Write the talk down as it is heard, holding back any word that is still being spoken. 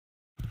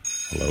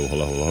Hello,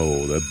 hello,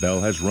 hello. The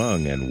bell has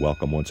rung, and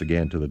welcome once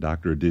again to the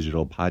Doctor of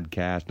Digital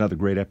podcast. Another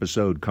great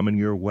episode coming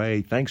your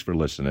way. Thanks for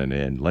listening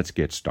in. Let's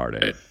get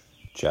started.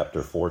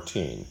 Chapter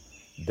 14,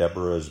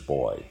 Deborah's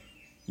Boy.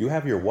 You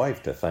have your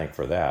wife to thank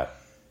for that.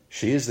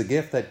 She is the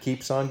gift that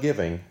keeps on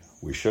giving.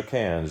 We shook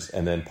hands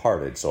and then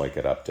parted so I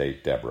could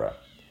update Deborah.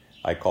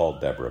 I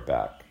called Deborah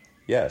back.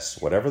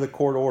 Yes, whatever the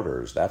court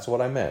orders, that's what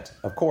I meant.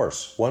 Of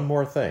course, one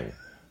more thing.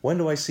 When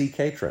do I see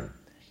Katrin?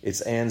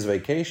 It's Anne's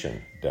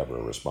vacation,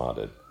 Deborah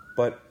responded.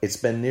 But it's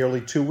been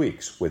nearly 2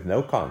 weeks with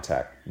no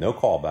contact, no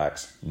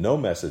callbacks, no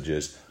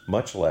messages,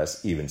 much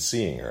less even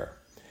seeing her.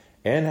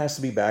 Anne has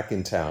to be back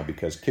in town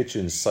because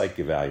Kitchen's psych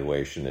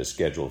evaluation is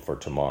scheduled for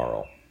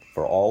tomorrow,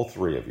 for all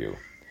three of you.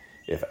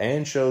 If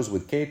Anne shows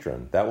with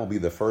Katrin, that will be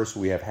the first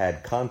we have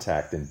had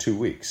contact in 2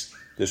 weeks.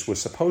 This was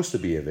supposed to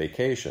be a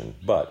vacation,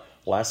 but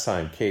last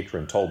time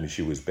Katrin told me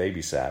she was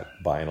babysat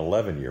by an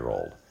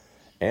 11-year-old.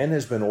 Anne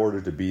has been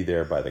ordered to be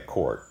there by the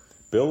court.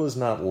 Bill is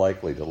not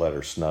likely to let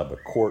her snub a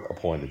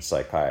court-appointed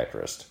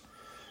psychiatrist.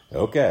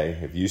 Okay,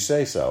 if you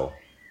say so.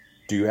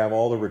 Do you have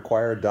all the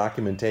required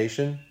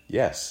documentation?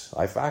 Yes,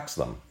 I faxed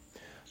them.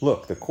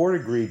 Look, the court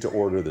agreed to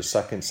order the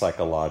second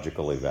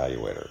psychological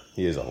evaluator.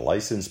 He is a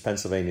licensed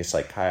Pennsylvania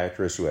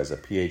psychiatrist who has a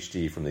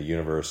PhD from the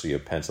University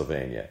of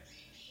Pennsylvania.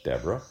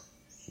 Deborah?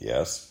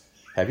 Yes.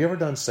 Have you ever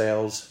done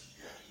sales?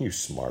 You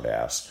smart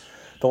ass.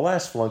 The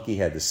last flunky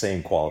had the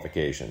same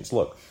qualifications.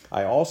 Look,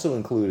 I also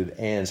included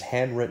Anne's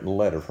handwritten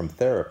letter from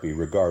therapy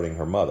regarding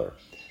her mother.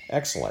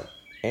 Excellent.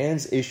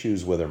 Anne's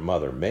issues with her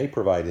mother may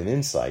provide an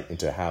insight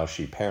into how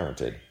she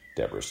parented,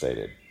 Deborah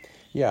stated.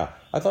 Yeah,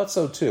 I thought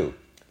so too.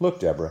 Look,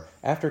 Deborah,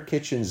 after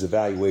Kitchen's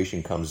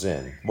evaluation comes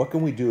in, what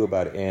can we do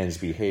about Anne's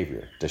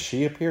behavior? Does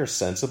she appear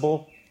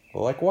sensible?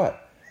 Like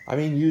what? I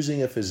mean,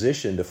 using a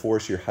physician to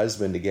force your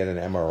husband to get an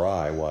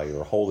MRI while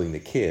you're holding the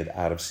kid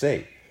out of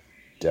state.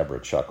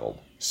 Deborah chuckled.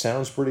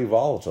 Sounds pretty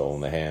volatile in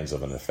the hands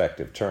of an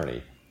effective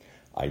attorney.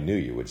 I knew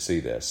you would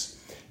see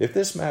this. If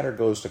this matter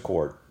goes to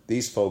court,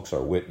 these folks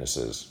are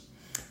witnesses.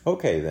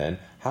 Okay then,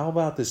 how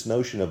about this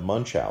notion of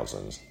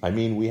Munchausen's? I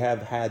mean, we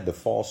have had the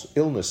false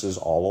illnesses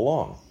all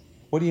along.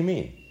 What do you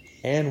mean?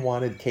 Anne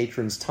wanted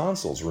Katrin's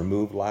tonsils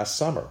removed last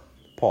summer.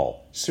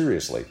 Paul,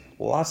 seriously,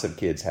 lots of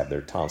kids have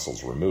their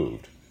tonsils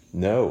removed.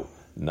 No,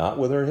 not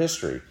with her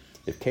history.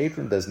 If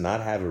Katrin does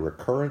not have a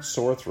recurrent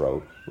sore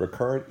throat,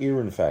 recurrent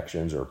ear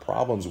infections, or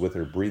problems with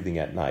her breathing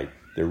at night,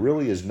 there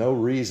really is no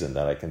reason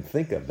that I can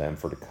think of them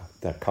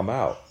to come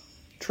out.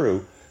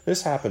 True,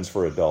 this happens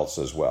for adults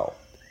as well.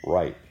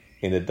 Right.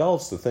 In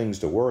adults, the things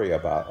to worry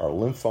about are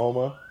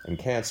lymphoma and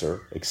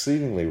cancer,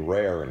 exceedingly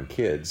rare in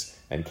kids,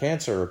 and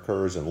cancer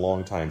occurs in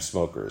long-time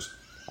smokers.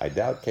 I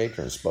doubt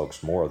Katrin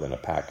smokes more than a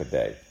pack a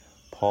day.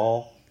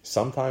 Paul,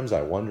 sometimes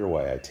I wonder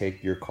why I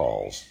take your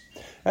calls.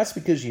 That's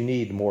because you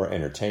need more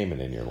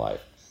entertainment in your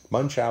life.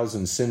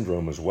 Munchausen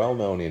syndrome is well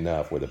known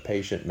enough where the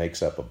patient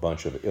makes up a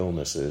bunch of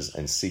illnesses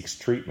and seeks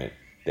treatment.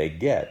 They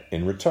get,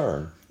 in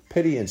return,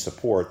 pity and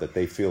support that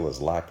they feel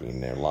is lacking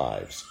in their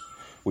lives.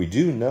 We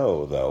do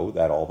know, though,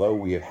 that although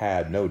we have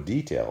had no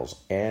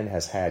details, Anne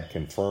has had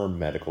confirmed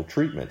medical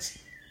treatments.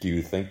 Do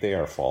you think they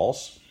are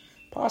false?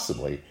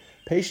 Possibly.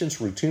 Patients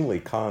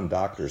routinely con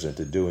doctors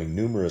into doing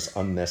numerous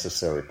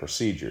unnecessary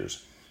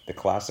procedures. The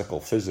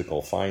classical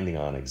physical finding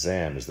on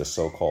exam is the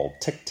so-called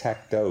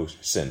tic-tac-toe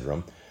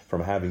syndrome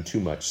from having too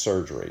much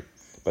surgery.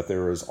 But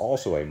there is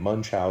also a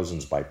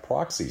Munchausen's by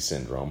proxy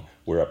syndrome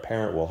where a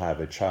parent will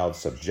have a child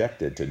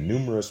subjected to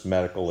numerous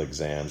medical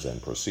exams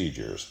and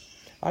procedures.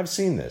 I've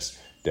seen this,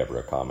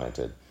 Deborah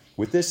commented.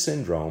 With this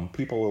syndrome,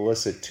 people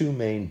elicit two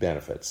main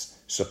benefits,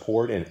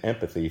 support and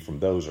empathy from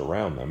those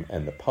around them,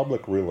 and the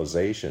public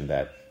realization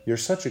that you're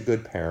such a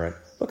good parent,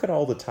 look at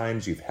all the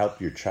times you've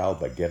helped your child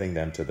by getting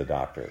them to the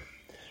doctor.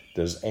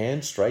 Does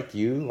Anne strike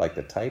you like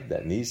the type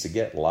that needs to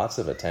get lots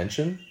of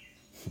attention?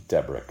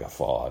 Deborah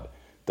guffawed.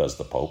 Does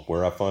the Pope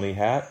wear a funny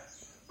hat?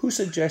 Who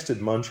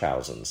suggested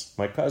Munchausen's?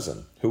 My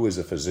cousin, who is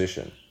a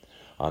physician.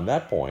 On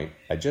that point,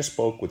 I just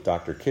spoke with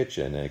Dr.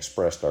 Kitchen and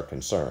expressed our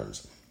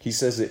concerns. He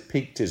says it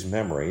piqued his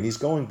memory, and he's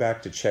going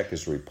back to check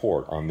his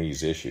report on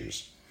these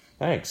issues.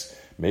 Thanks.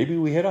 Maybe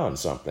we hit on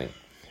something.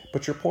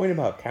 But your point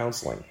about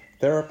counseling,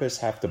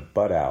 therapists have to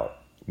butt out.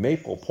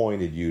 Maple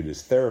pointed you to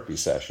therapy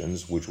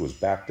sessions, which was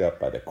backed up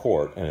by the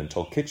court, and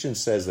until Kitchen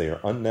says they are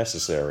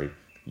unnecessary,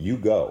 you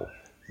go.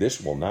 This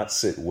will not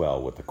sit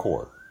well with the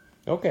court.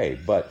 Okay,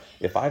 but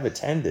if I've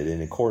attended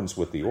in accordance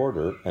with the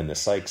order and the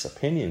psych's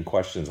opinion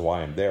questions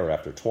why I'm there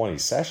after 20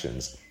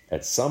 sessions,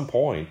 at some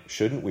point,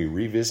 shouldn't we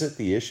revisit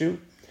the issue?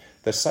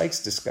 The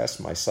psychs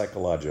discussed my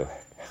psychological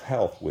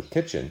health with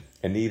Kitchen,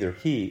 and neither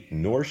he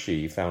nor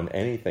she found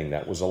anything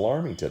that was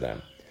alarming to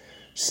them.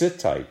 Sit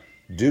tight.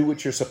 Do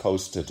what you're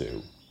supposed to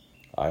do.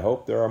 I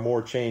hope there are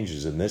more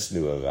changes in this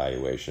new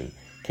evaluation.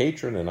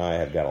 Katrin and I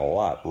have got a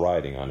lot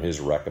riding on his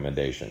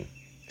recommendation.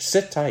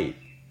 Sit tight.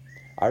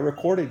 I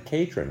recorded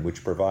Katrin,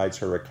 which provides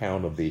her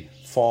account of the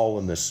fall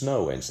in the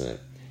snow incident.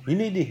 You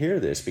need to hear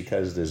this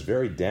because it is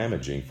very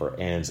damaging for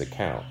Anne's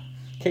account.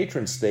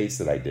 Katrin states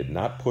that I did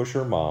not push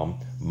her mom.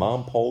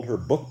 Mom pulled her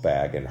book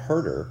bag and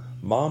hurt her.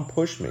 Mom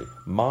pushed me.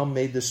 Mom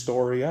made the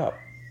story up.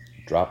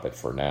 Drop it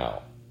for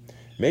now.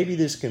 Maybe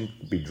this can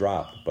be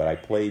dropped, but I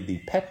played the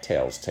Pet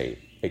Tales tape,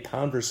 a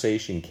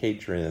conversation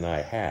Katrin and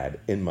I had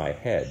in my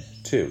head,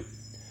 too.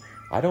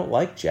 I don't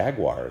like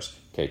jaguars,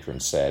 Katrin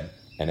said,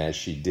 and as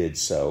she did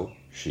so,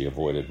 she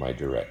avoided my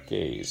direct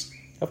gaze.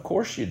 Of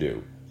course you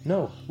do.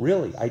 No,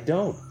 really, I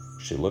don't.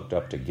 She looked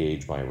up to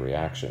gauge my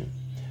reaction.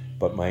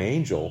 But my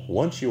angel,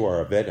 once you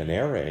are a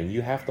veterinarian,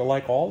 you have to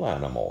like all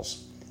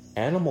animals.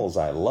 Animals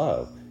I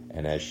love,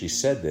 and as she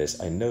said this,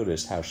 I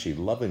noticed how she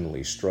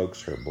lovingly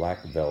strokes her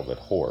black velvet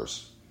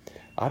horse.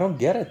 I don't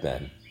get it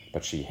then,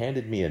 but she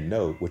handed me a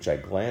note which I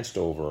glanced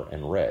over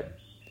and read.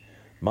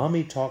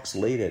 Mommy talks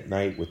late at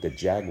night with the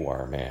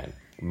jaguar man.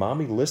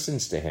 Mommy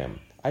listens to him.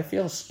 I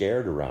feel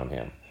scared around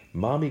him.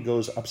 Mommy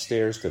goes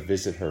upstairs to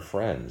visit her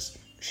friends.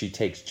 She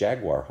takes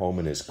Jaguar home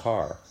in his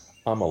car.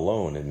 I'm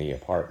alone in the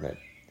apartment.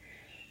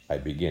 I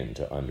begin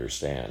to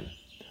understand.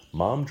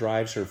 Mom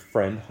drives her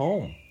friend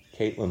home.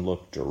 Caitlin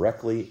looked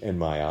directly in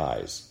my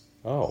eyes.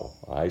 Oh,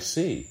 I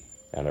see.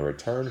 And I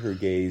returned her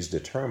gaze,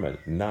 determined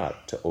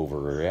not to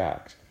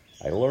overreact.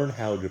 I learned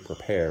how to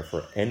prepare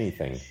for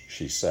anything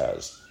she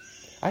says.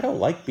 I don't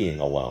like being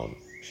alone,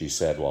 she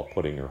said while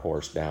putting her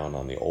horse down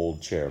on the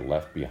old chair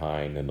left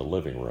behind in the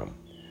living room.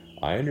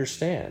 I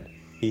understand.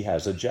 He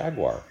has a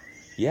Jaguar.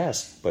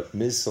 Yes, but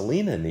Ms.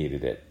 Selena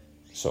needed it.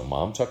 So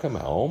Mom took him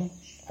home?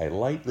 I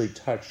lightly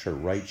touched her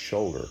right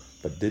shoulder,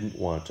 but didn't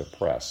want to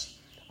press.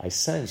 I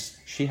sensed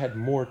she had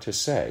more to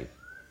say.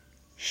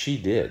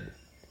 She did.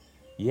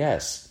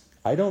 Yes,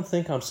 I don't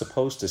think I'm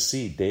supposed to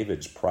see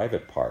David's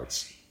private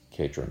parts,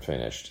 Katrin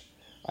finished.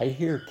 I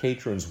hear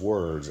Katrin's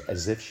words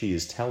as if she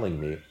is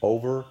telling me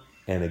over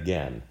and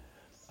again.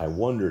 I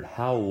wondered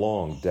how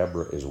long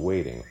Deborah is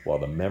waiting while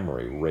the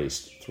memory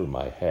raced through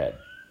my head.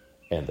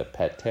 And the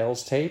Pet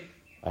Tales tape?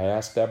 I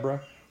asked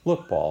Deborah.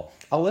 Look, Paul,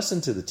 I'll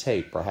listen to the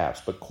tape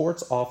perhaps, but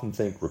courts often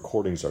think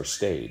recordings are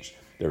staged.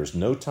 There is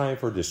no time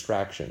for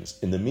distractions.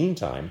 In the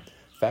meantime,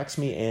 fax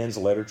me Anne's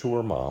letter to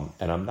her mom,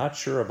 and I'm not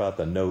sure about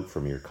the note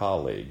from your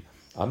colleague.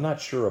 I'm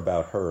not sure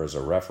about her as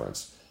a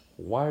reference.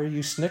 Why are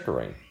you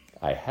snickering?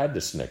 I had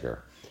to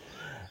snicker.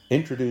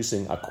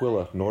 Introducing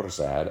Aquila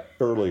Noorzad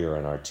earlier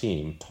in our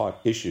team taught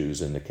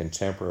issues in the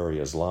contemporary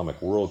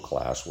Islamic world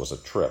class was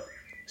a trip.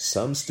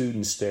 Some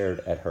students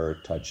stared at her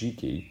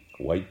Tajiki,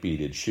 white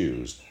beaded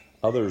shoes.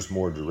 Others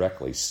more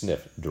directly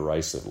sniffed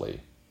derisively.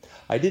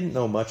 I didn't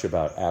know much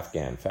about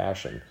Afghan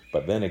fashion,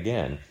 but then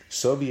again,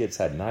 Soviets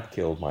had not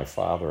killed my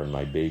father and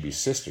my baby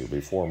sister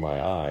before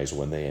my eyes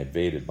when they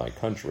invaded my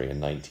country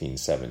in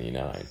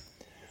 1979.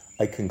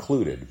 I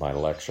concluded my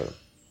lecture.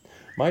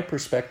 My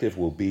perspective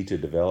will be to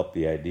develop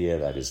the idea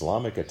that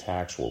Islamic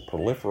attacks will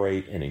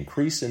proliferate and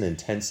increase in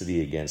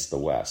intensity against the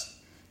West.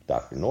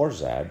 Dr.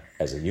 Noorzad,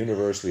 as a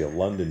University of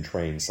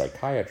London-trained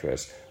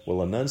psychiatrist,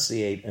 will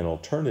enunciate an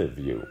alternative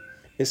view.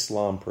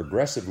 Islam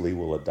progressively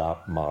will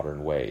adopt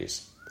modern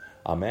ways.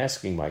 I'm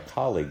asking my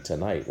colleague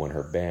tonight when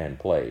her band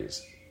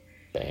plays.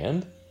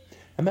 Band?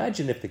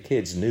 Imagine if the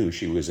kids knew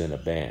she was in a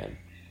band.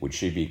 Would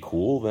she be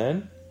cool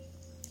then?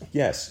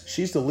 Yes,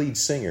 she's the lead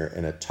singer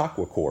in a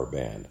Taqwa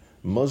band,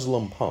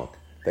 Muslim punk.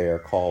 They are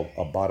called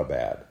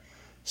Abbottabad.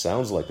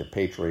 Sounds like the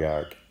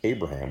patriarch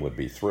Abraham would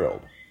be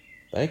thrilled.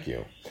 Thank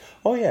you.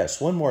 Oh yes,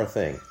 one more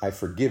thing. I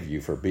forgive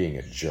you for being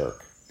a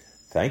jerk.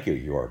 Thank you,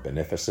 Your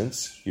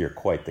Beneficence. You're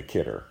quite the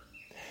kidder.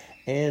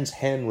 Anne's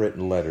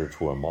handwritten letter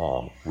to her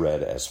mom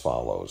read as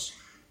follows.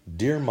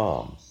 Dear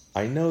Mom,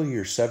 I know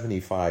you're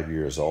 75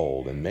 years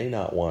old and may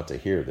not want to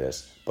hear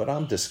this, but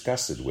I'm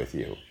disgusted with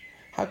you.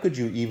 How could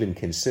you even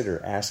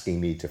consider asking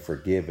me to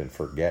forgive and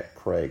forget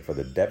Craig for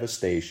the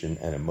devastation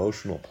and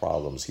emotional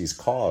problems he's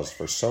caused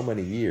for so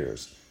many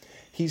years?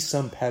 He's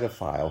some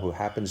pedophile who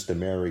happens to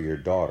marry your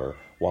daughter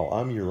while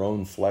I'm your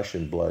own flesh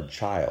and blood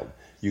child.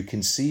 You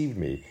conceived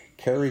me,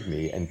 carried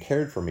me, and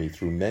cared for me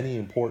through many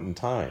important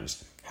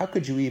times. How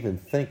could you even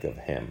think of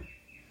him?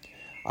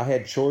 I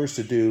had chores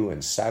to do,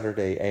 and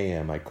Saturday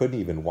a.m. I couldn't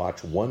even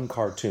watch one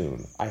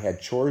cartoon. I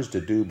had chores to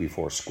do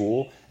before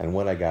school, and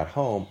when I got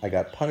home, I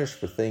got punished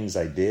for things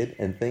I did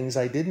and things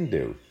I didn't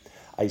do.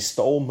 I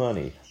stole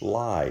money,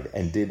 lied,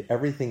 and did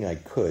everything I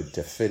could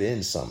to fit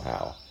in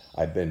somehow.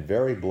 I've been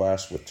very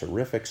blessed with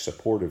terrific,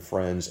 supportive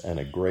friends and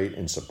a great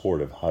and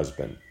supportive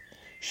husband.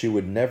 She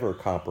would never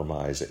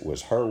compromise. It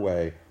was her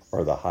way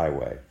or the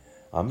highway.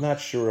 I'm not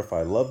sure if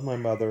I love my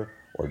mother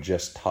or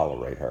just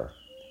tolerate her.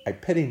 I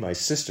pity my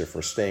sister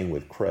for staying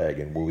with Craig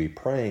and will be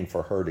praying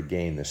for her to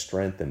gain the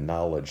strength and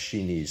knowledge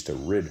she needs to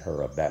rid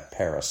her of that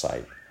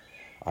parasite.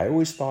 I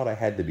always thought I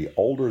had to be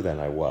older than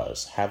I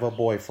was, have a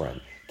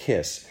boyfriend,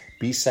 kiss,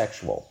 be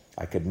sexual.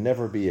 I could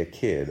never be a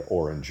kid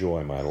or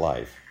enjoy my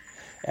life.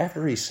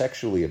 After he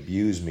sexually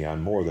abused me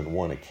on more than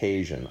one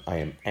occasion, I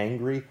am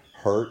angry,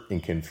 hurt,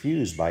 and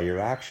confused by your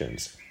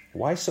actions.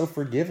 Why so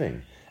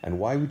forgiving? And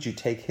why would you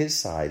take his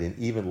side and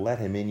even let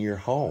him in your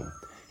home?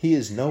 He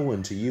is no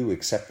one to you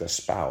except a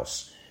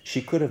spouse.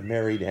 She could have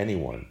married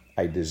anyone.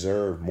 I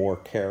deserve more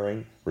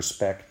caring,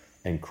 respect,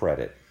 and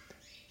credit.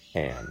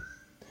 Anne.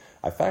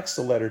 I faxed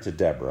a letter to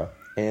Deborah.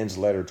 Anne's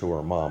letter to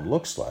her mom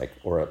looks like,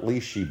 or at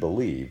least she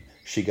believed,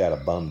 she got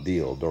a bum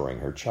deal during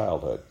her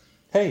childhood.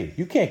 Hey,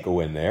 you can't go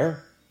in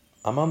there.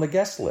 I'm on the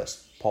guest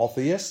list. Paul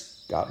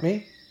Theus? Got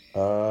me?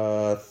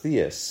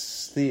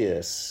 Theus,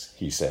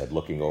 he said,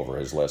 looking over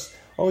his list.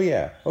 Oh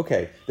yeah,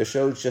 okay, the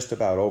show's just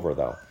about over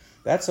though.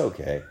 That's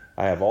okay.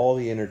 I have all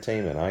the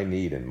entertainment I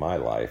need in my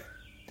life.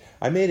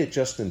 I made it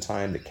just in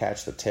time to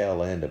catch the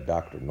tail end of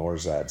Dr.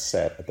 Norzad's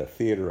set at the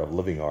Theater of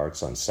Living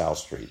Arts on South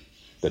Street.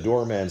 The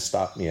doorman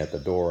stopped me at the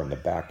door in the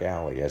back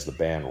alley as the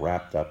band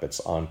wrapped up its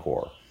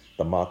encore,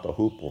 the Mott the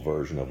Hoople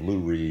version of Lou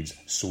Reed's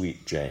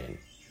Sweet Jane,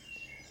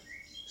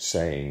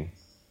 saying,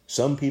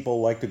 some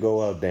people like to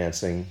go out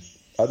dancing,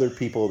 other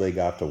people they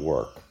got to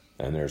work,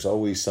 and there's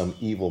always some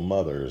evil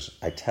mothers.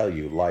 I tell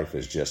you, life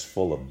is just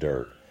full of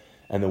dirt,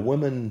 and the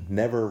women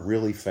never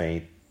really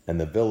faint, and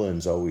the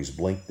villains always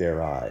blink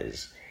their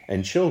eyes,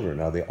 and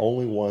children are the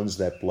only ones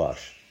that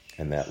blush,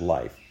 and that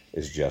life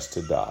is just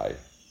to die.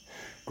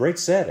 Great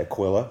set,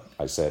 Aquila,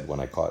 I said when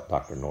I caught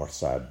Dr.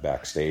 Northside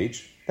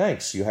backstage.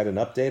 Thanks, you had an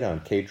update on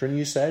Katrin,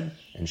 you said?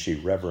 And she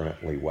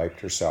reverently wiped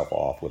herself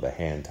off with a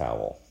hand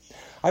towel.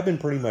 I've been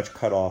pretty much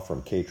cut off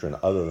from Katrin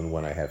other than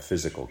when I have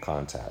physical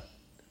contact.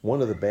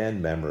 One of the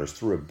band members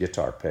threw a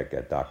guitar pick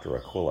at Dr.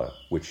 Aquila,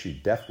 which she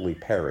deftly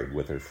parried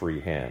with her free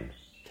hand.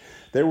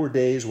 There were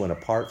days when,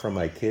 apart from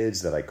my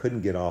kids, that I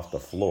couldn't get off the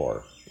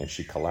floor, and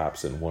she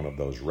collapsed in one of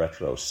those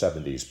retro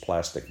 70s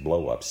plastic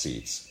blow-up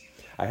seats.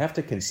 I have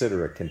to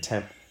consider a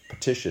contempt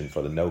petition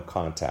for the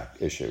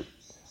no-contact issue.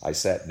 I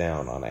sat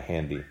down on a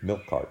handy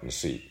milk carton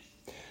seat.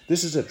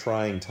 This is a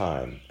trying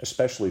time,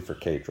 especially for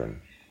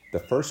Katrin. The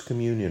First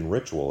Communion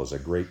ritual is a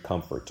great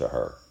comfort to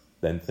her.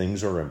 Then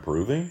things are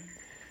improving?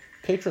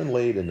 Katrin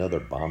laid another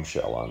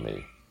bombshell on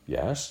me.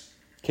 Yes?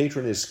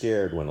 Katrin is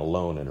scared when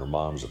alone in her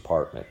mom's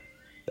apartment.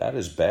 That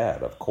is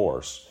bad, of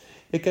course.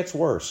 It gets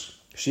worse.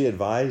 She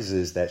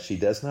advises that she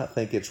does not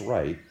think it's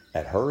right,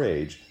 at her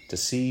age, to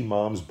see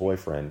mom's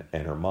boyfriend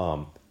and her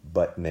mom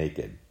butt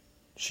naked.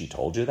 She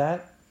told you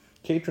that?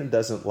 Katrin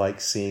doesn't like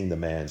seeing the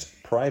man's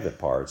private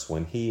parts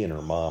when he and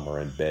her mom are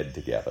in bed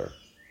together.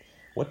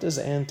 What does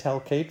Anne tell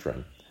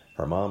Katrin?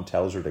 Her mom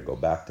tells her to go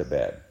back to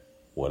bed.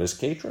 What is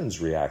Katrin's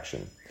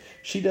reaction?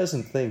 She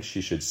doesn't think she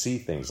should see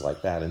things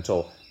like that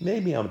until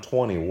maybe I'm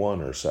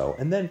 21 or so,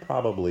 and then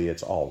probably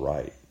it's all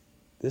right.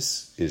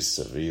 This is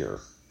severe.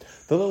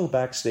 The little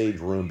backstage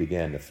room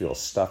began to feel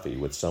stuffy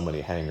with so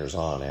many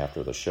hangers-on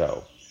after the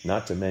show,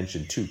 not to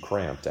mention too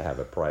cramped to have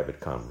a private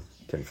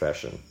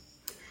confession.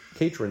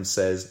 Katrin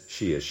says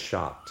she is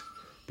shocked.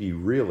 Be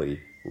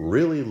really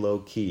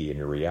low-key in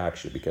your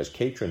reaction because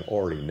Katrin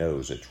already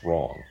knows it's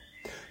wrong.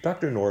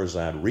 Dr.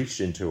 Norzad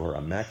reached into her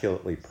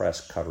immaculately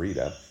pressed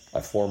karita,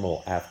 a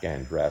formal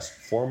Afghan dress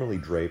formally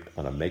draped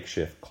on a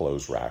makeshift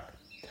clothes rack.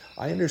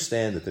 I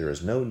understand that there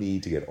is no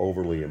need to get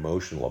overly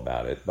emotional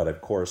about it, but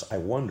of course I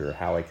wonder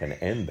how I can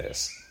end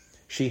this.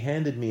 She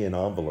handed me an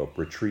envelope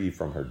retrieved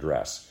from her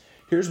dress.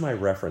 Here's my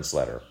reference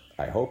letter.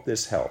 I hope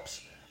this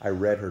helps. I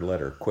read her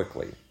letter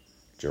quickly.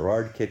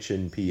 Gerard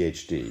Kitchen,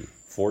 PhD,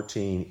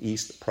 14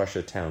 East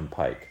Prussia Town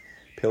Pike,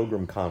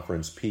 Pilgrim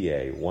Conference,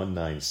 PA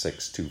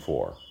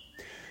 19624.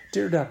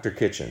 Dear Dr.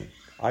 Kitchen,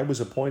 I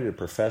was appointed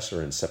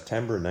professor in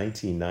September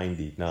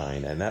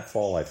 1999, and that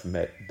fall I've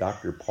met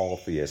Dr. Paul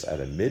Theus at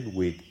a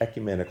midweek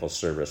ecumenical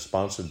service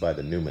sponsored by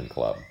the Newman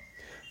Club.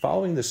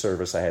 Following the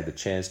service, I had the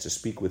chance to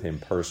speak with him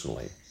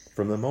personally.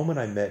 From the moment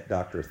I met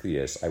Dr.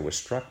 Theus, I was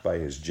struck by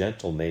his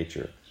gentle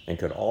nature and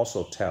could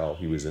also tell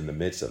he was in the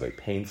midst of a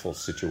painful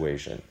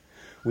situation.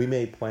 We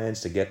made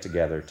plans to get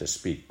together to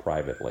speak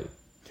privately.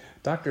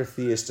 Dr.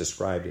 Theus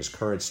described his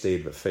current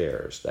state of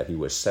affairs, that he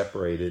was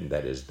separated and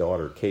that his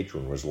daughter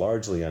Katrin was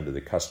largely under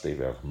the custody of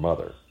her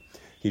mother.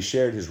 He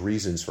shared his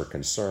reasons for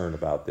concern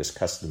about this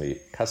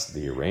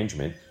custody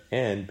arrangement,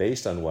 and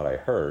based on what I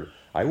heard,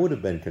 I would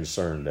have been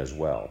concerned as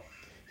well.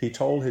 He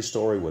told his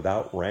story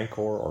without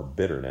rancor or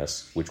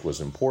bitterness, which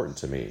was important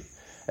to me.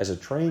 As a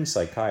trained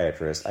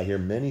psychiatrist, I hear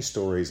many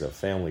stories of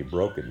family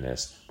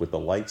brokenness with the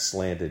light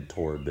slanted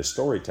toward the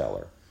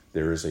storyteller.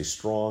 There is a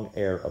strong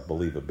air of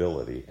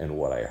believability in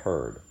what I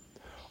heard.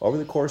 Over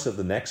the course of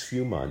the next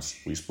few months,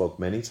 we spoke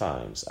many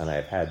times, and I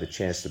have had the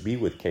chance to be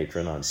with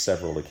Katrin on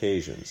several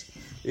occasions.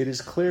 It is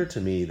clear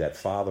to me that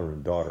father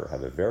and daughter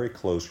have a very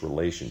close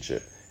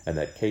relationship, and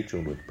that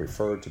Katrin would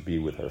prefer to be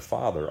with her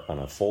father on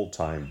a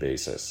full-time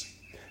basis.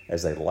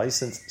 As a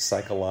licensed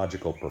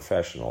psychological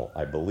professional,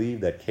 I believe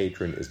that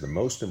Katrin is the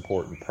most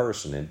important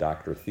person in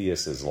Dr.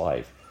 Theus's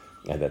life,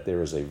 and that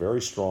there is a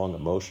very strong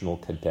emotional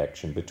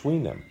connection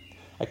between them.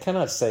 I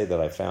cannot say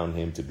that I found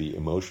him to be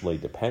emotionally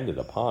dependent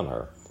upon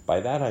her.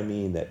 By that I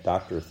mean that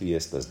Dr.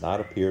 Theus does not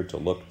appear to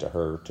look to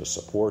her to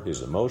support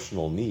his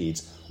emotional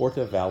needs or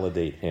to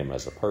validate him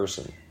as a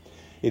person.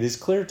 It is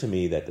clear to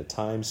me that the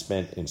time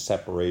spent in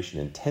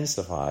separation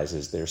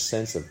intensifies their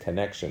sense of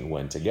connection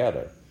when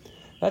together.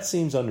 That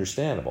seems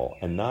understandable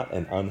and not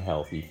an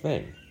unhealthy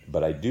thing,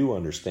 but I do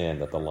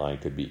understand that the line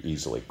could be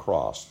easily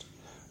crossed.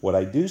 What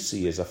I do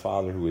see is a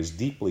father who is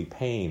deeply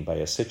pained by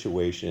a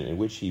situation in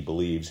which he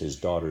believes his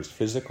daughter's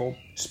physical,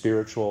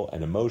 spiritual,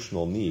 and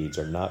emotional needs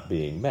are not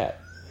being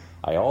met.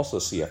 I also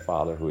see a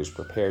father who is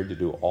prepared to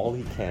do all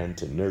he can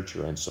to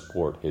nurture and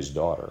support his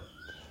daughter.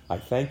 I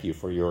thank you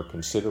for your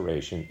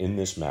consideration in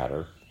this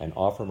matter and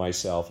offer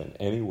myself in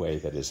any way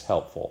that is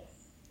helpful.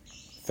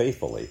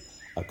 Faithfully,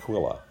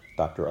 Aquila,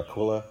 Dr.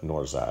 Aquila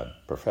Noorzad,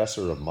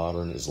 Professor of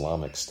Modern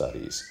Islamic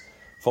Studies.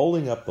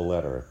 Folding up the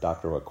letter,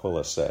 Dr.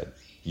 Aquila said,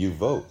 "You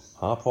vote,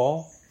 huh,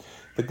 Paul?"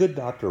 The good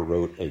doctor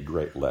wrote a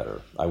great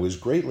letter. I was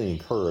greatly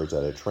encouraged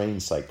that a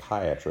trained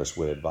psychiatrist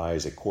would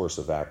advise a course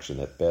of action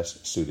that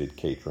best suited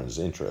Caitlin's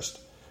interest.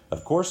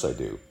 Of course I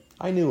do.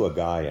 I knew a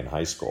guy in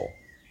high school.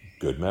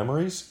 Good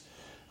memories?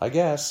 I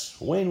guess.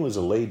 Wayne was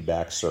a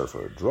laid-back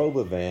surfer, drove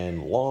a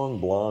van, long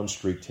blonde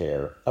streaked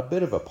hair, a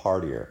bit of a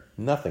partier.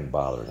 Nothing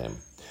bothered him.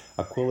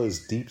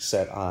 Aquila's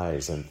deep-set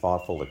eyes and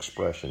thoughtful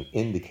expression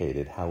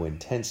indicated how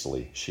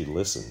intensely she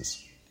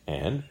listens.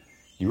 And,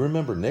 you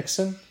remember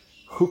Nixon?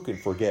 Who could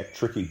forget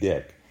Tricky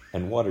Dick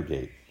and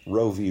Watergate,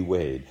 Roe v.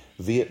 Wade,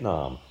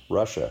 Vietnam,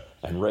 Russia,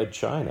 and Red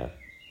China?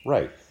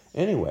 Right.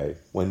 Anyway,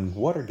 when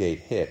Watergate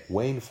hit,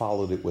 Wayne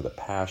followed it with a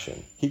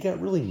passion. He got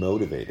really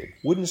motivated,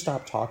 wouldn't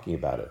stop talking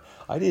about it.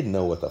 I didn't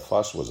know what the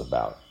fuss was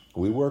about.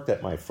 We worked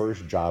at my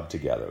first job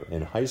together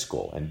in high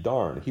school, and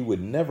darn, he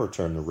would never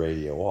turn the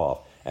radio off,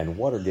 and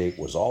Watergate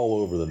was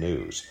all over the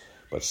news.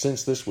 But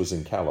since this was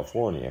in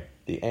California,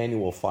 the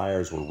annual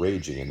fires were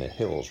raging in the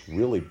hills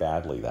really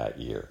badly that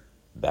year.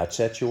 That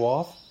set you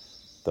off?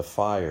 The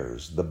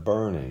fires, the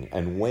burning,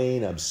 and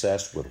Wayne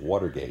obsessed with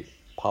Watergate,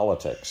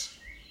 politics.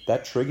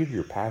 That triggered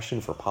your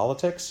passion for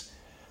politics?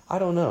 I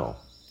don't know.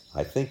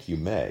 I think you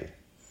may.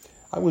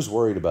 I was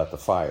worried about the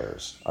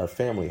fires. Our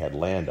family had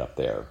land up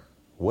there.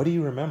 What do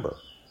you remember?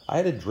 I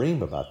had a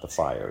dream about the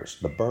fires,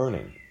 the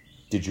burning.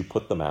 Did you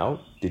put them out?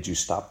 Did you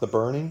stop the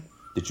burning?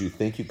 Did you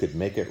think you could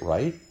make it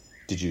right?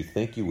 Did you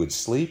think you would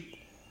sleep?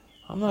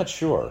 I'm not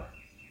sure.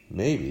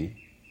 Maybe.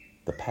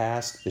 The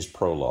past is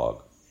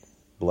prologue.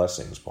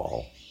 Blessings,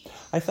 Paul.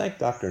 I thanked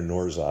Dr.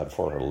 Noorzad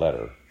for her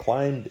letter,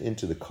 climbed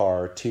into the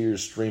car,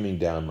 tears streaming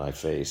down my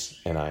face,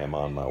 and I am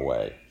on my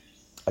way.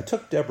 I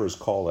took Deborah's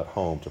call at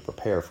home to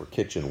prepare for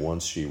kitchen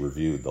once she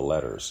reviewed the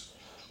letters.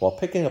 While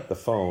picking up the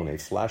phone, a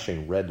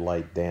flashing red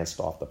light danced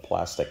off the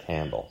plastic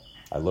handle.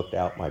 I looked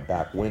out my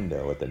back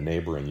window at the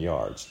neighboring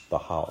yards, the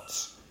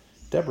house.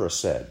 Deborah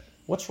said,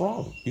 "What's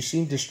wrong? You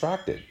seem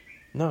distracted."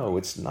 "No,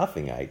 it's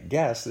nothing, I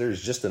guess.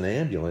 There's just an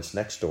ambulance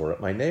next door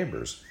at my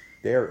neighbor's.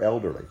 They are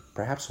elderly.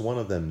 Perhaps one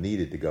of them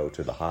needed to go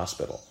to the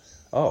hospital."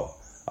 "Oh,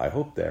 I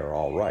hope they're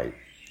all right.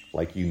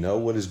 Like you know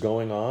what is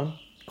going on?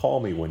 Call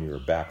me when you're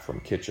back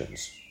from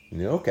Kitchen's."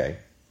 "Okay."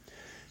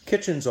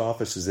 Kitchen's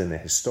office is in a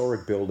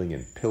historic building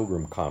in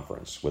Pilgrim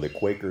Conference, where the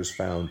Quakers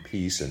found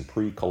peace in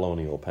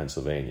pre-colonial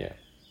Pennsylvania.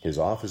 His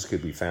office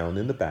could be found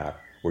in the back,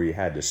 where you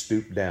had to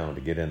stoop down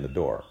to get in the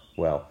door.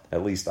 Well,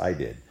 at least I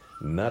did.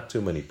 Not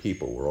too many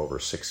people were over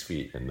 6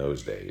 feet in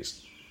those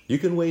days. "You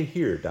can wait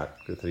here,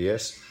 Dr.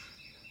 Thies,"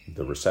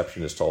 the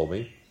receptionist told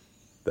me.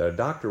 "The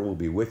doctor will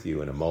be with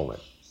you in a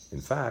moment."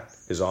 In fact,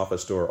 his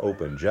office door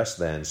opened just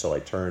then, so I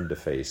turned to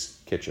face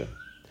Kitchen.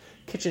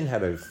 Kitchen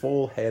had a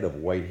full head of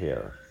white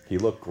hair. He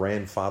looked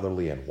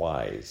grandfatherly and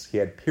wise. He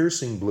had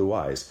piercing blue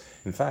eyes.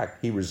 In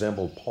fact, he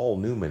resembled Paul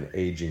Newman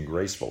aging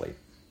gracefully.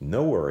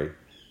 No worry.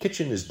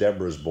 Kitchen is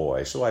Deborah's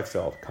boy, so I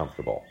felt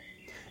comfortable.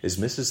 "Is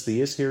Mrs.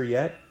 Thies here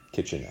yet?"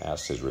 Kitchen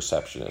asked his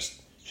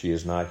receptionist. "She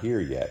is not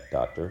here yet,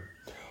 Doctor."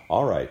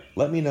 "All right,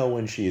 let me know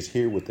when she is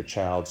here with the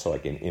child so I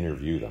can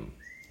interview them."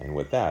 And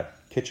with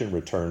that, Kitchen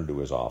returned to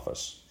his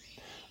office.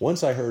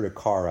 Once I heard a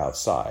car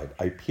outside,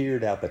 I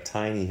peered out the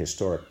tiny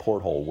historic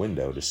porthole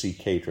window to see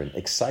Caitlin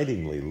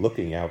excitingly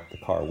looking out the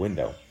car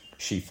window.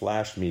 She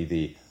flashed me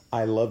the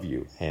 "I love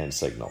you" hand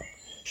signal.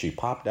 She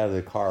popped out of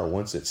the car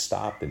once it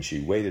stopped, and she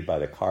waited by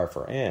the car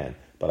for Anne,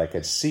 but I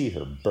could see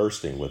her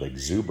bursting with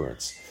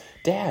exuberance.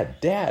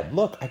 Dad,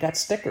 look, I got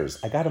stickers.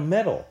 I got a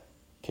medal,"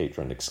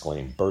 Caitlin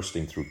exclaimed,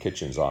 bursting through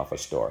Kitchen's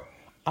office door.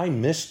 "I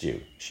missed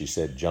you," she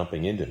said,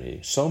 jumping into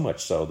me, so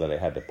much so that I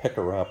had to pick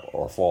her up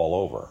or fall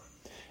over.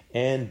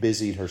 Anne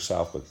busied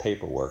herself with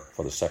paperwork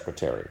for the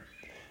secretary.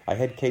 I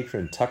had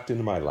Caitlin tucked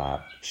into my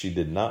lap. She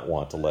did not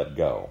want to let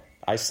go.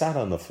 I sat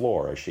on the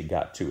floor as she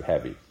got too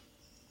heavy.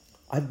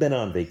 "I've been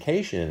on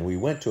vacation, and we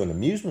went to an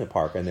amusement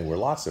park, and there were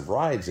lots of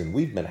rides, and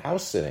we've been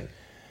house-sitting."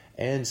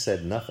 Anne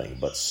said nothing,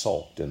 but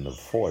sulked in the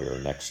foyer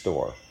next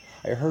door.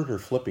 I heard her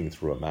flipping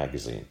through a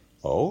magazine.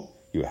 "Oh,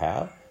 you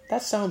have?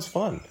 That sounds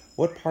fun.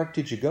 What park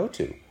did you go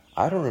to?"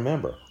 "I don't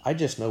remember. I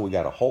just know we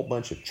got a whole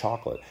bunch of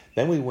chocolate.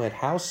 Then we went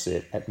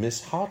house-sit at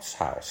Miss Haut's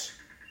house."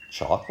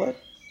 "Chocolate?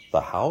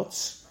 The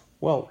Hauts?"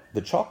 "Well,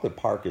 the chocolate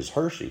park is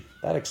Hershey.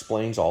 That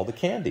explains all the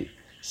candy."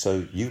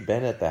 "So you've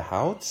been at the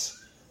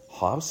Hauts?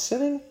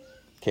 House-sitting?"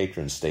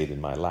 Caitlin stayed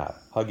in my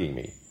lap, hugging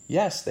me.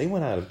 "Yes, they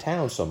went out of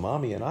town, so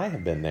Mommy and I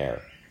have been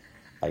there."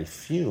 I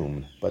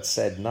fumed, but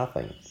said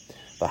nothing.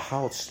 The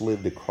Hauts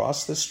lived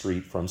across the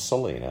street from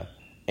Selena,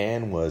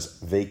 Ann was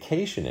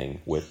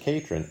vacationing with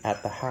Katrin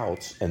at the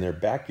house, and their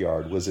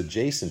backyard was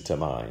adjacent to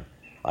mine.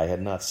 I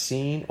had not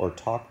seen or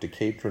talked to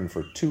Katrin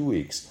for 2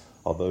 weeks,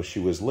 although she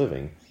was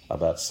living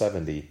about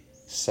 70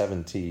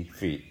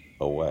 feet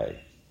away.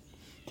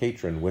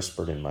 Katrin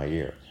whispered in my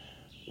ear,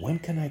 "When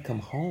can I come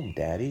home,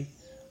 Daddy?"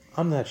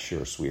 "I'm not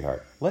sure,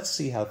 sweetheart. Let's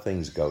see how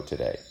things go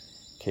today."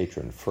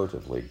 Katrin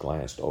furtively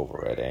glanced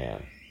over at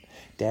Ann.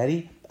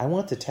 "Daddy, I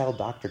want to tell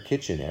Dr.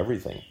 Kitchen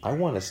everything. I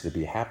want us to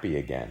be happy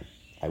again."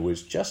 I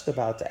was just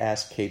about to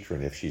ask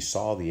Katrin if she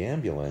saw the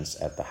ambulance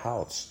at the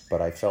house,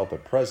 but I felt a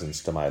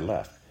presence to my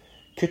left.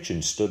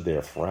 Kitchen stood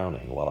there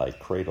frowning while I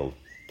cradled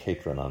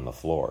Katrin on the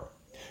floor.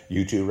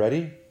 "You two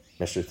ready?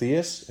 Mr.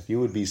 Theus, if you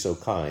would be so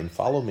kind,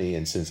 follow me,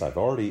 and since I've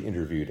already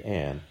interviewed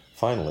Ann,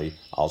 finally,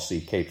 I'll see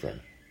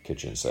Katrin,"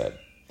 Kitchen said.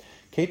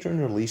 Katrin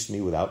released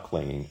me without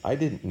clinging. I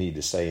didn't need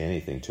to say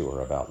anything to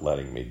her about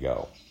letting me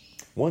go.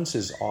 Once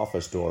his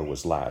office door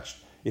was latched,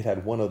 it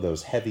had one of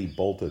those heavy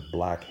bolted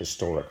black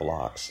historic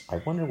locks.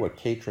 I wonder what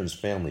Katrin's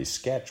family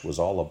sketch was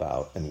all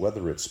about and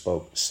whether it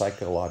spoke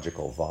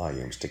psychological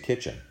volumes to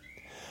Kitchen.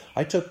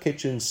 I took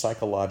Kitchen's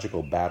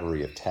psychological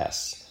battery of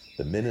tests,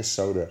 the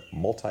Minnesota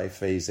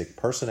Multiphasic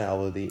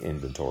Personality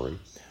Inventory,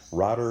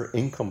 Rotter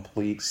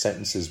Incomplete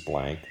Sentences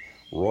Blank,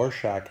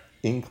 Rorschach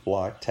Ink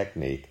Blot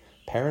Technique,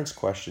 Parents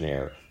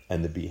Questionnaire,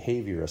 and the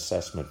Behavior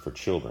Assessment for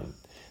Children.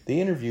 The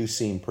interview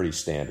seemed pretty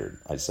standard.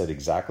 I said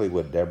exactly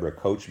what Deborah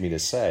coached me to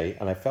say,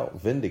 and I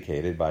felt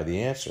vindicated by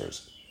the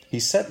answers. He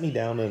set me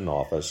down in an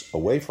office,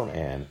 away from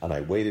Ann, and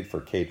I waited for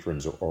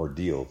Katrin's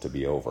ordeal to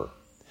be over.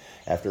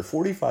 After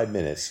 45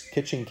 minutes,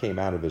 Kitchen came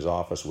out of his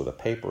office with a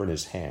paper in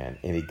his hand,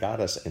 and he got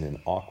us in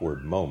an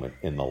awkward moment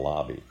in the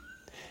lobby.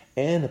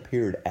 Ann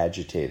appeared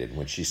agitated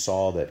when she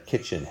saw that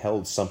Kitchen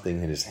held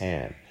something in his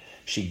hand.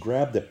 She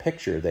grabbed the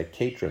picture that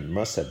Katrin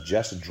must have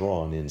just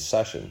drawn in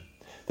session.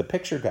 The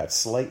picture got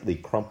slightly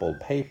crumpled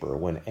paper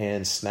when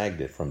Ann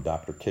snagged it from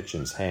Dr.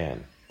 Kitchen's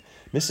hand.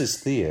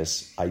 "Mrs.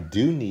 Theus, I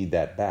do need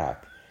that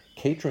back.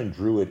 Katrin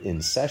drew it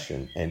in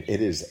session, and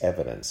it is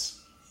evidence."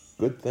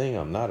 Good thing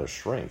I'm not a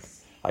shrink.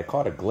 I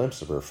caught a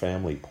glimpse of her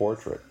family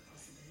portrait.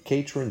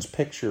 Katrin's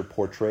picture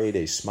portrayed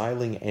a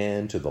smiling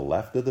Ann to the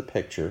left of the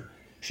picture.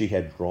 She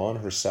had drawn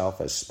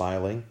herself as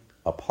smiling,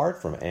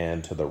 apart from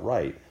Ann to the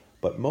right,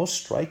 but most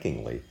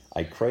strikingly,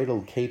 I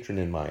cradled Katrin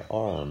in my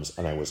arms,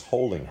 and I was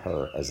holding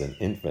her as an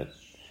infant.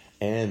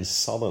 Ann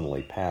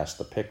sullenly passed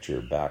the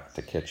picture back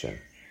to Kitchen.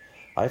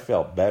 I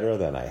felt better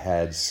than I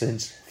had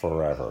since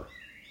forever.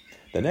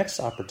 The next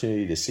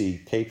opportunity to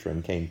see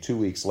Katrin came 2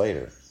 weeks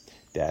later.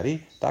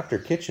 "Daddy, Dr.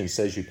 Kitchen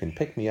says you can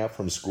pick me up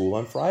from school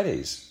on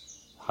Fridays."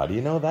 "How do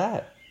you know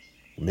that?"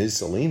 "Ms.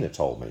 Selena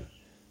told me."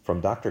 "From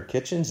Dr.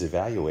 Kitchen's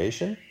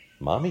evaluation?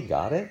 Mommy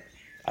got it?"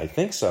 "I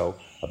think so.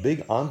 A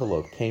big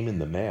envelope came in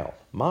the mail.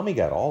 Mommy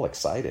got all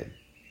excited."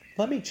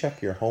 "Let me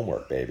check your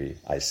homework, baby,"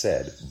 I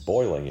said,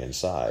 boiling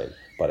inside.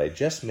 But I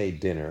just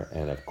made dinner,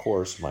 and of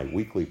course my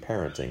weekly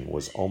parenting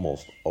was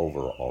almost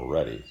over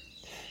already.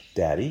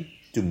 "Daddy,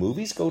 do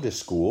movies go to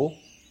school?"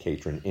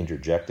 Katrin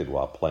interjected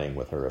while playing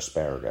with her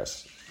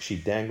asparagus. She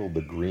dangled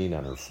the green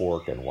on her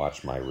fork and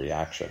watched my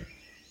reaction.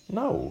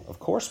 "No, of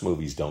course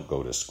movies don't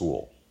go to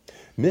school.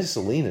 Miss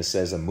Selena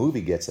says a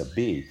movie gets a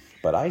B,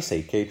 but I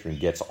say Katrin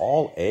gets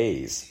all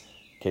A's."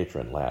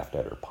 Katrin laughed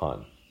at her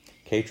pun.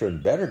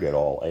 "Katrin better get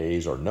all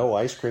A's or no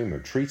ice cream or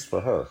treats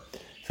for her.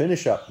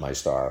 Finish up, my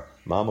star.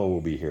 Mama will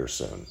be here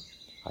soon."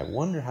 I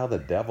wonder how the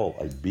devil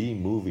a B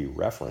movie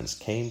reference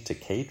came to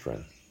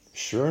Katrin.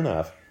 Sure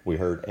enough, we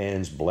heard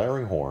Ann's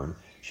blaring horn.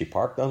 She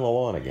parked on the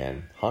lawn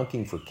again,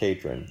 honking for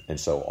Katrin, and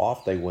so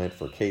off they went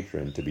for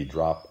Katrin to be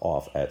dropped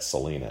off at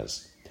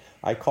Selena's.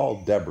 I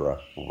called Deborah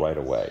right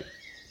away.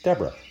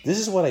 "Deborah, this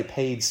is what I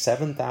paid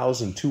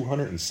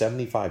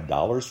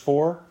 $7,275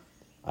 for?"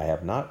 "I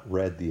have not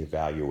read the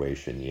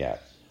evaluation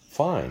yet."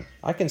 "Fine,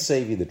 I can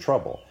save you the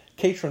trouble.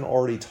 Katrin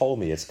already told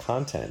me its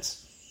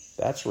contents."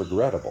 "That's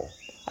regrettable."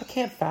 "I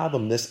can't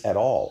fathom this at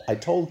all. I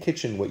told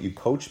Kitchen what you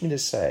coached me to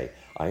say.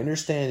 I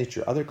understand that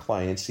your other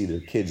clients see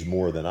their kids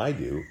more than I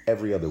do,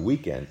 every other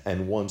weekend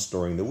and once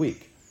during the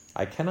week.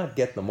 I cannot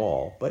get them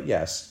all, but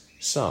yes,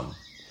 some.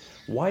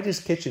 Why does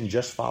Kitchen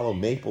just follow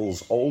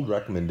Maple's old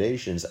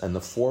recommendations and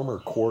the former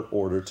court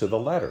order to the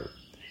letter?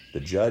 The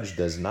judge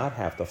does not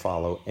have to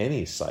follow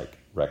any psych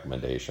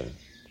recommendation.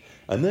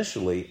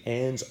 Initially,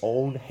 Ann's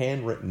own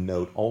handwritten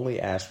note only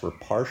asked for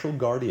partial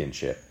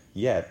guardianship,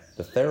 yet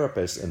the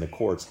therapist in the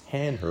courts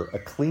hand her a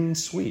clean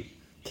sweep.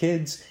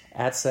 Kids,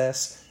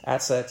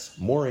 assets,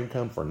 more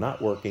income for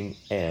not working,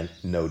 and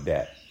no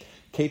debt.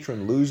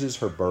 Katrin loses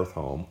her birth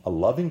home, a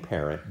loving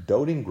parent,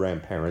 doting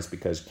grandparents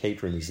because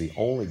Katrin is the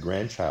only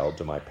grandchild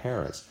to my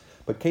parents.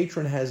 But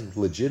Katrin has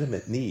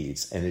legitimate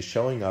needs and is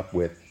showing up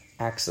with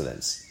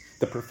accidents.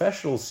 The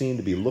professionals seem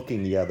to be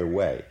looking the other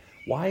way.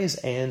 Why is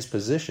Ann's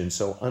position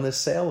so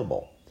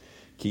unassailable?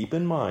 Keep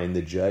in mind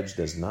the judge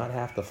does not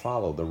have to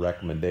follow the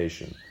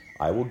recommendation.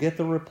 I will get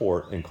the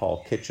report and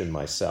call Kitchen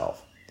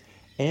myself.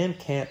 Anne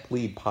can't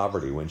plead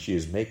poverty when she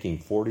is making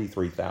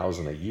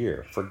 $43,000 a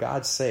year. For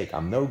God's sake,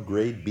 I'm no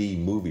grade B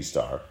movie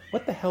star.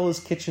 What the hell is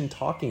Kitchen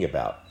talking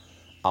about?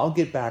 I'll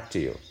get back to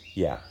you.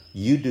 Yeah,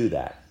 you do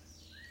that.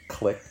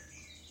 Click.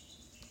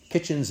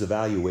 Kitchen's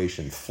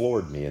evaluation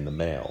floored me in the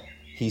mail.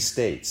 He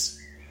states,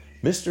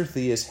 Mr.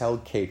 Theus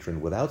held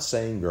Catron without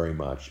saying very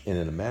much and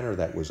in a manner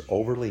that was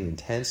overly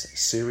intense,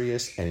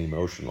 serious, and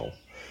emotional.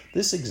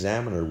 This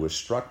examiner was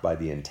struck by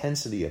the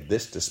intensity of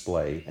this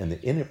display and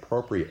the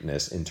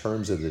inappropriateness in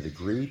terms of the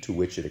degree to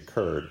which it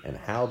occurred and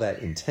how that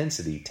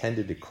intensity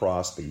tended to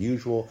cross the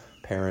usual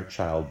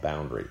parent-child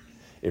boundary.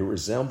 It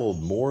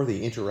resembled more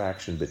the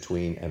interaction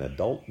between an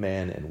adult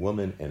man and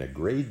woman in a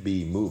grade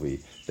B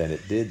movie than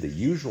it did the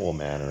usual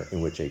manner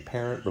in which a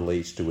parent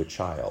relates to a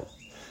child.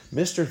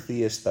 Mr.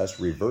 Theus thus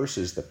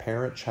reverses the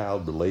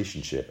parent-child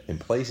relationship and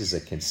places a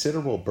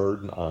considerable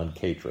burden on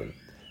Catron.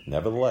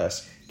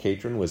 Nevertheless,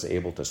 Catron was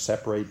able to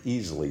separate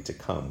easily to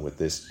come with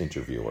this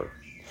interviewer.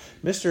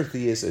 Mr.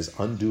 Theus is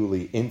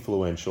unduly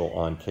influential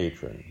on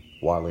Catron.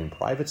 While in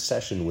private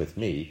session with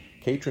me,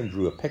 Catron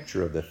drew a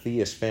picture of the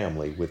Theus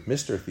family with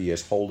Mr.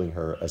 Theus holding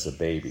her as a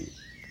baby.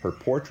 Her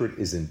portrait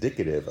is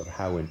indicative of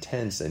how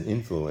intense an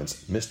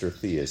influence Mr.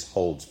 Theus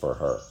holds for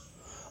her.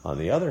 On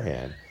the other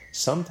hand,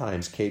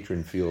 sometimes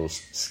Catron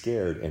feels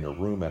scared in a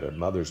room at her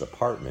mother's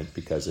apartment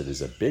because it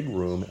is a big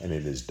room and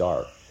it is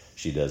dark.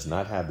 She does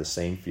not have the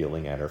same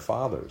feeling at her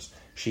father's.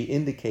 She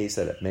indicates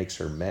that it makes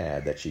her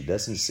mad that she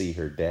doesn't see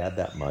her dad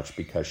that much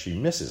because she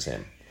misses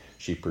him.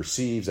 She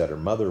perceives that her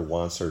mother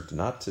wants her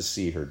not to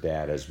see her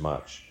dad as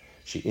much.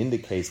 She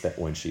indicates that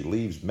when she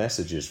leaves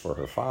messages for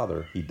her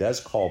father, he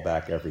does call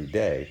back every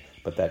day,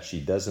 but that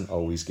she doesn't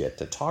always get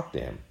to talk to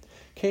him.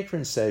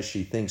 Catron says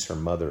she thinks her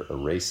mother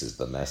erases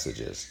the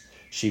messages.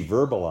 She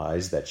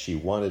verbalized that she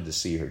wanted to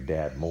see her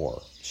dad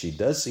more. She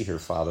does see her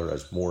father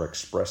as more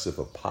expressive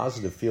of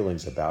positive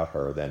feelings about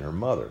her than her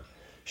mother.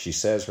 She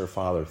says her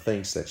father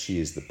thinks that she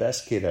is the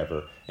best kid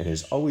ever and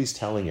is always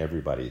telling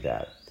everybody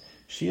that.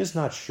 She is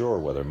not sure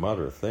what her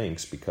mother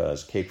thinks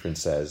because Catron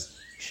says,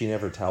 she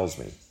never tells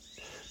me.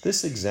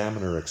 This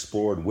examiner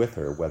explored with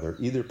her whether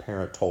either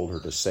parent told her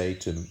to say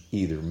to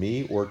either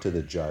me or to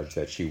the judge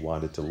that she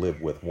wanted to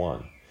live with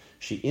one.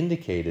 She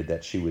indicated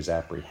that she was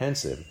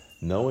apprehensive,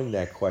 knowing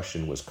that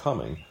question was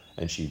coming,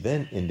 and she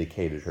then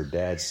indicated her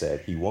dad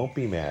said he won't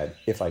be mad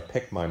if I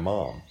pick my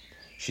mom.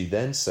 She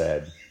then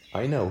said,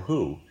 I know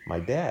who, my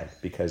dad,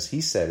 because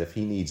he said if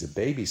he needs a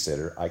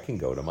babysitter, I can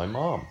go to my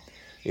mom.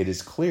 It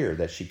is clear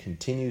that she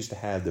continues to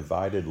have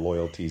divided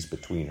loyalties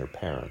between her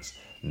parents,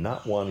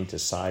 not wanting to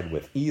side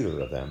with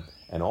either of them,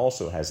 and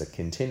also has a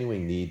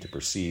continuing need to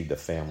perceive the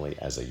family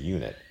as a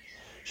unit.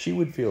 She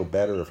would feel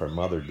better if her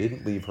mother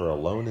didn't leave her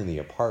alone in the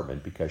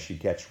apartment because she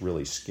gets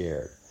really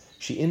scared.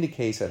 She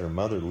indicates that her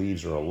mother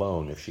leaves her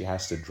alone if she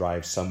has to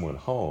drive someone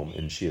home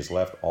and she is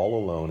left all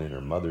alone in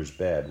her mother's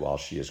bed while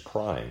she is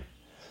crying.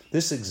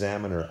 This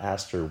examiner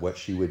asked her what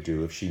she would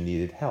do if she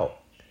needed help.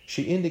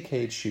 She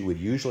indicates she would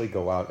usually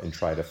go out and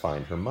try to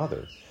find her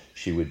mother.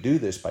 She would do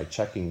this by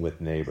checking with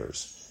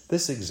neighbors.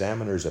 This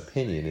examiner's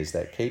opinion is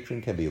that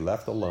Catron can be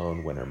left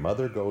alone when her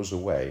mother goes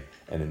away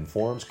and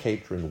informs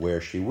Catron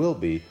where she will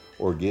be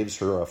or gives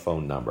her a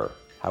phone number.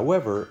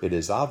 However, it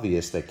is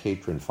obvious that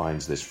Catron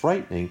finds this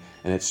frightening,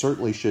 and it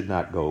certainly should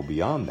not go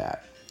beyond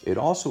that. It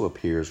also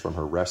appears from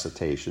her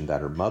recitation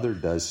that her mother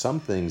does some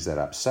things that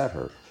upset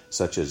her,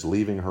 such as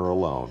leaving her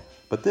alone,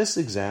 but this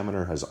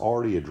examiner has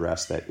already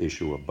addressed that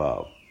issue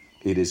above.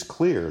 It is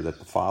clear that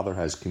the father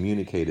has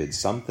communicated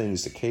some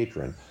things to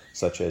Catron,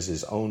 such as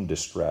his own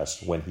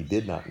distress when he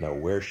did not know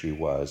where she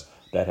was,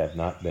 that have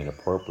not been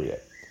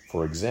appropriate.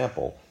 For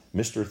example,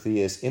 Mr.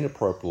 Theus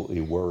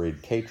inappropriately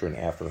worried Catron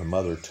after her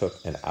mother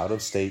took an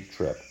out-of-state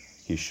trip.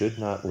 He should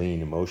not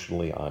lean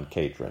emotionally on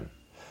Catron.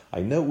 I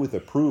note with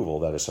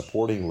approval that a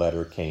supporting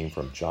letter came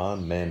from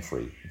John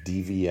Manfrey,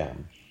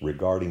 DVM,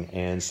 regarding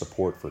Anne's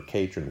support for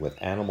Catron with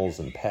animals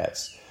and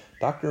pets.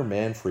 Dr.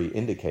 Manfrey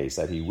indicates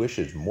that he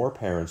wishes more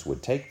parents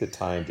would take the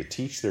time to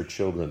teach their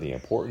children the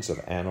importance of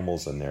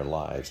animals in their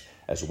lives,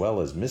 as well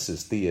as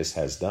Mrs. Theus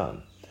has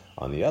done.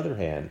 On the other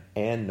hand,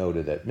 Anne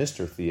noted that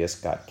Mr. Theus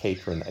got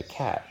Catron a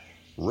cat,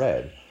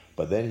 Red,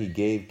 but then he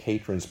gave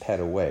Catron's pet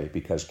away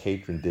because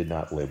Catron did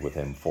not live with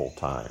him full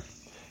time.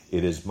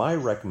 It is my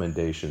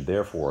recommendation,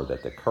 therefore,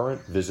 that the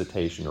current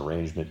visitation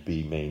arrangement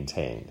be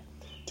maintained.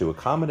 To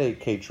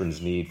accommodate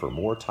Catron's need for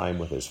more time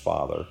with his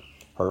father,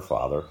 her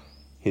father,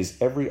 his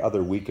every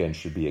other weekend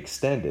should be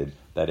extended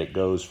that it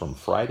goes from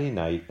Friday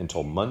night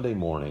until Monday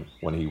morning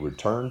when he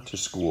returned to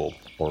school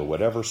or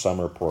whatever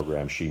summer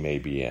program she may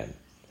be in.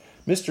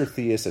 Mr.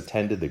 Theus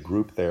attended the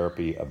group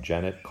therapy of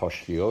Janet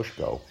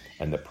Kościuszko,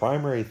 and the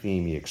primary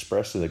theme he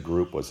expressed in the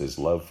group was his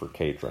love for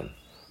Catron.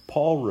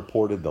 Paul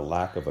reported the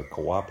lack of a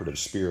cooperative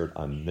spirit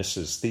on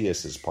Mrs.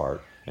 Theus's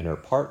part and her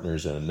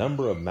partners in a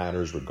number of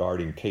matters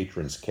regarding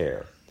Catron's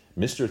care.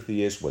 Mr.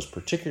 Theus was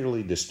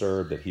particularly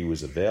disturbed that he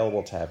was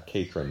available to have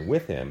Catron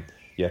with him,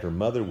 yet her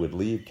mother would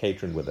leave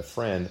Catron with a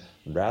friend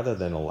rather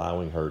than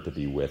allowing her to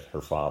be with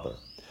her father.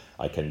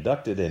 I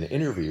conducted an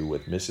interview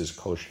with Mrs.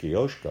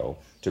 Koshkioshko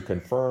to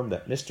confirm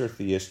that Mr.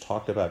 Theus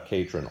talked about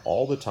Katrin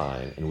all the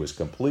time and was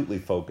completely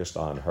focused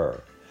on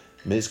her.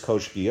 Ms.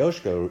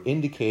 Koshkioshko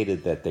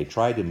indicated that they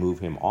tried to move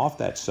him off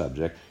that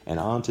subject and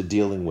on to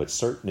dealing with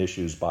certain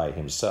issues by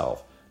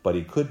himself, but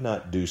he could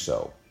not do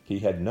so. He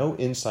had no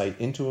insight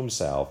into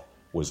himself,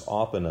 was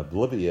often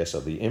oblivious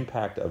of the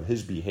impact of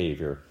his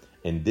behavior,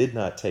 and did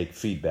not take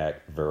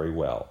feedback very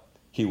well.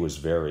 He was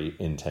very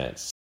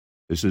intense.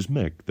 This is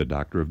Mick, the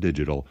Doctor of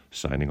Digital,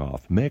 signing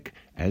off. Mick,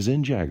 as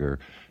in Jagger,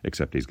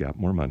 except he's got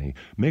more money.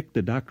 Mick,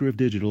 the Doctor of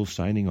Digital,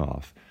 signing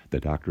off.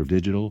 The Doctor of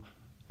Digital,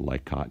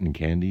 like cotton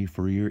candy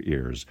for your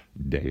ears,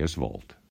 Deus Volt.